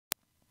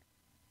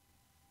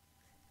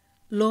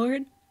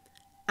Lord,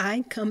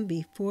 I come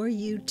before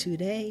you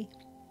today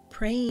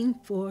praying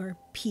for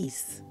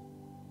peace.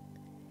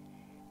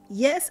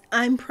 Yes,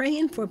 I'm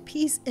praying for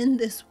peace in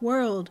this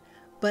world,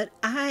 but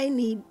I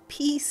need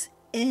peace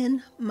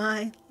in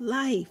my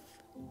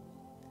life.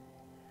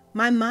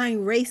 My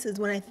mind races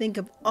when I think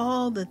of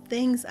all the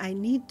things I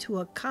need to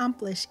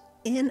accomplish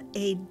in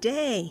a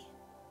day.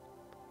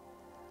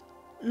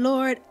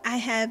 Lord, I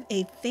have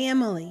a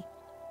family,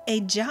 a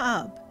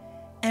job,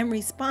 and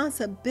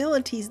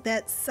responsibilities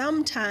that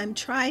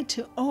sometimes try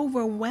to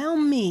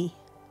overwhelm me.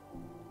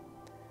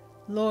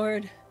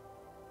 Lord,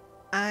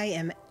 I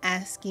am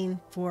asking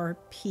for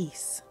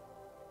peace.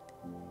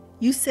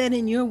 You said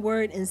in your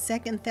word in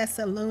 2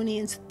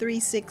 Thessalonians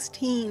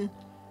 3:16,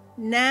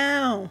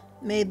 "Now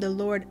may the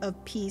Lord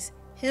of peace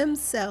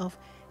himself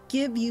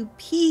give you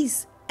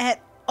peace at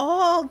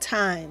all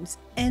times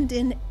and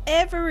in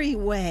every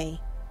way.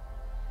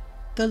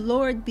 The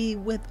Lord be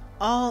with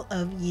all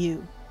of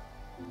you."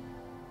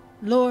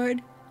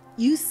 Lord,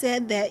 you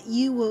said that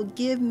you will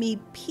give me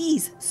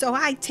peace, so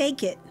I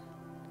take it.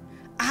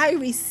 I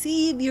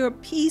receive your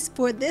peace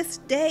for this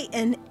day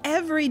and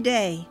every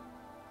day.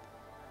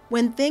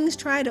 When things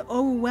try to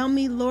overwhelm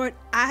me, Lord,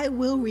 I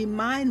will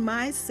remind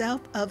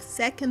myself of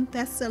 2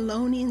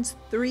 Thessalonians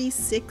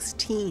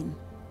 3:16.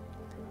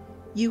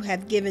 You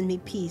have given me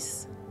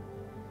peace.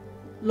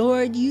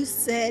 Lord, you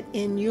said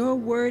in your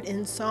word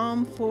in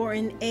Psalm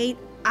 4:8,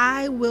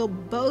 I will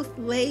both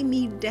lay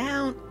me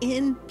down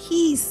in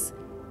peace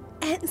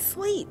and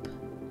sleep.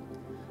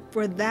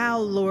 For thou,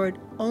 Lord,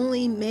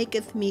 only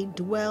maketh me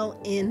dwell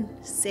in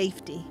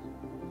safety.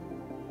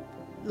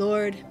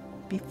 Lord,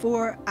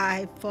 before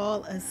I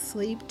fall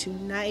asleep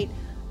tonight,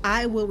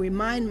 I will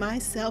remind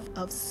myself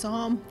of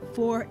Psalm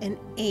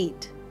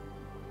 4:8.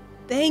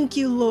 Thank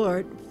you,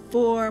 Lord,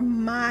 for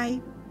my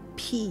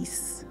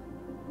peace.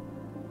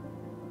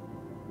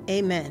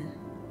 Amen.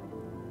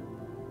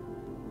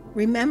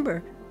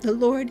 Remember, the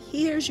Lord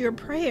hears your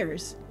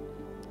prayers.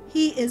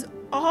 He is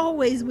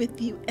always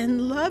with you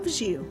and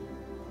loves you.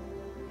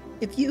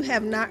 If you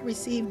have not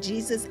received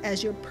Jesus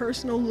as your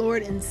personal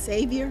Lord and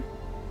Savior,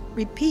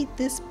 repeat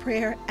this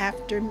prayer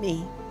after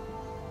me.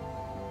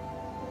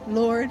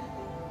 Lord,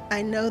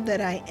 I know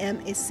that I am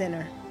a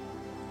sinner.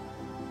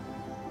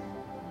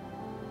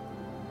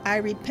 I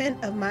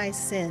repent of my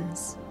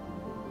sins.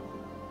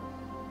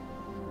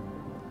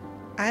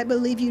 I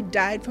believe you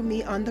died for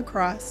me on the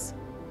cross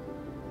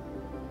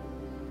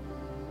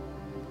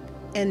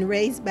and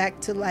raised back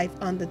to life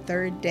on the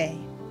third day.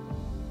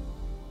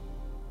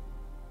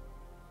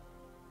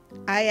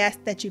 I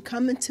ask that you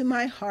come into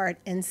my heart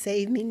and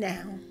save me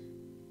now.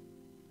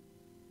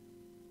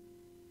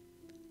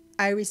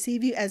 I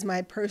receive you as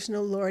my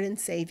personal Lord and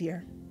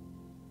Savior.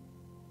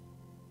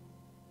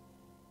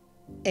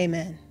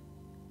 Amen.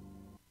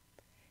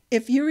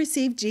 If you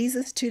receive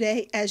Jesus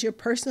today as your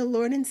personal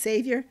Lord and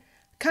Savior,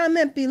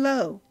 comment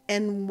below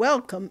and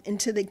welcome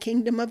into the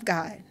kingdom of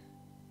God.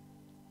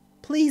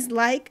 Please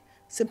like,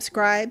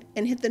 subscribe,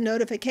 and hit the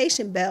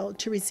notification bell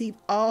to receive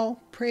all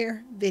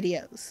prayer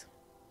videos.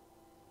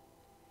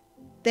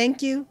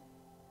 Thank you,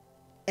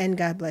 and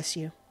God bless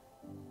you.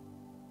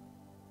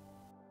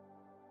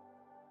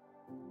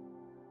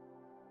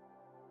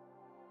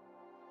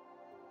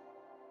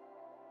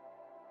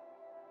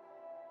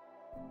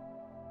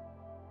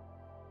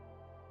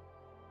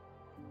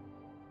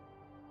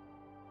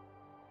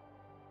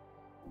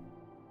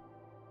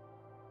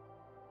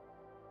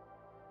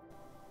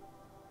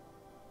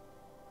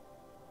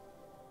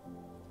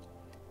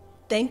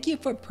 Thank you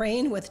for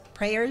praying with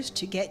prayers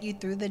to get you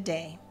through the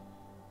day.